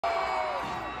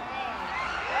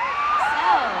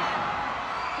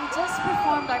just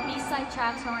performed our B-side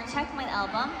tracks from our Checkmate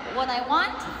album, What I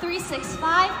Want,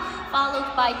 365,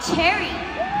 followed by Cherry.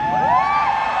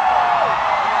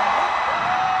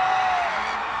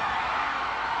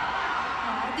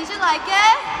 Did you like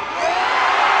it?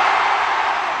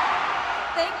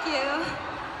 Thank you.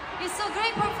 It's so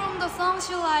great to perform the songs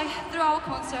you like through our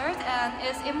concert, and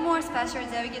it's even more special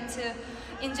that we get to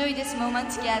enjoy this moment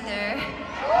together.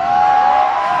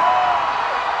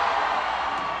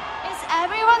 Is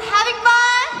everyone having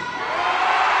fun?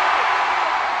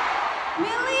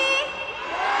 Really?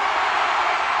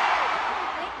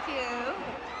 Thank you.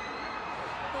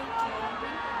 Thank you.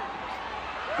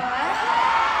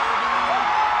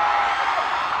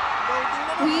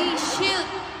 But we should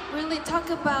really talk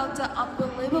about the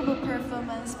unbelievable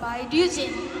performance by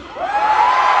Ryujin.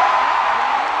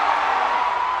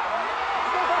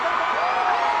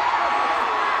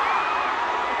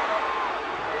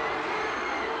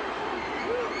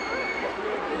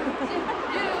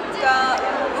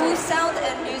 The sound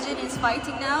and Ryujin is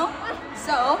fighting now,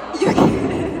 so you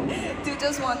can do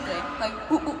just one thing, like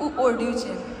or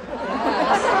Ryujin.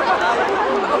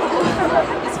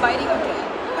 It's fighting, okay.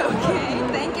 Okay,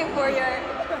 thank you for your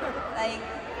like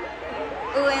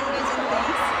and Ryujin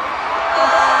things.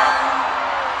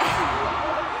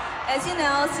 As you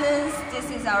know, since this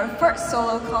is our first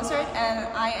solo concert and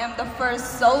I am the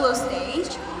first solo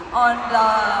stage on the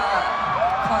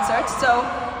concert, so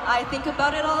I think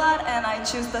about it a lot and I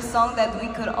choose the song that we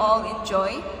could all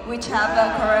enjoy, which have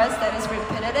a chorus that is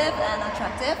repetitive and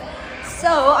attractive.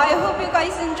 So I hope you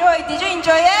guys enjoy. Did you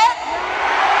enjoy it?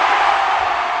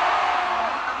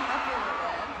 I'm happy with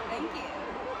it. Thank you.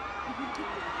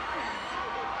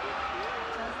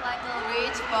 Just like a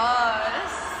rich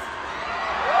boss.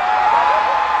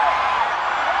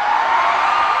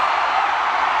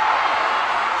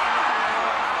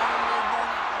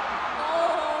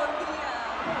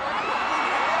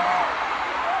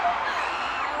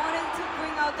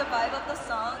 The vibe of the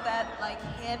song, that like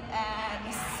hip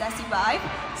and sassy vibe.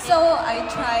 So I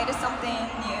tried something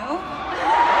new.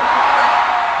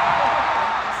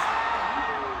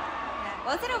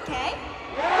 Was it okay?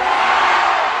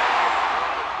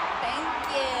 Thank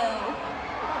you.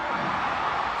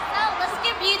 So let's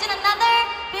give Ryujin another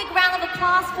big round of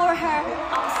applause for her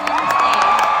awesome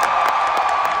stage.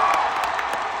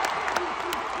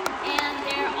 And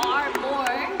there are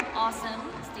more awesome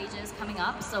stages coming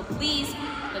up, so please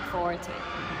look forward to it.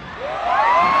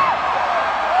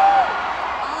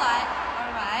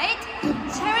 Alright.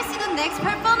 Shall we see the next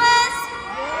performance?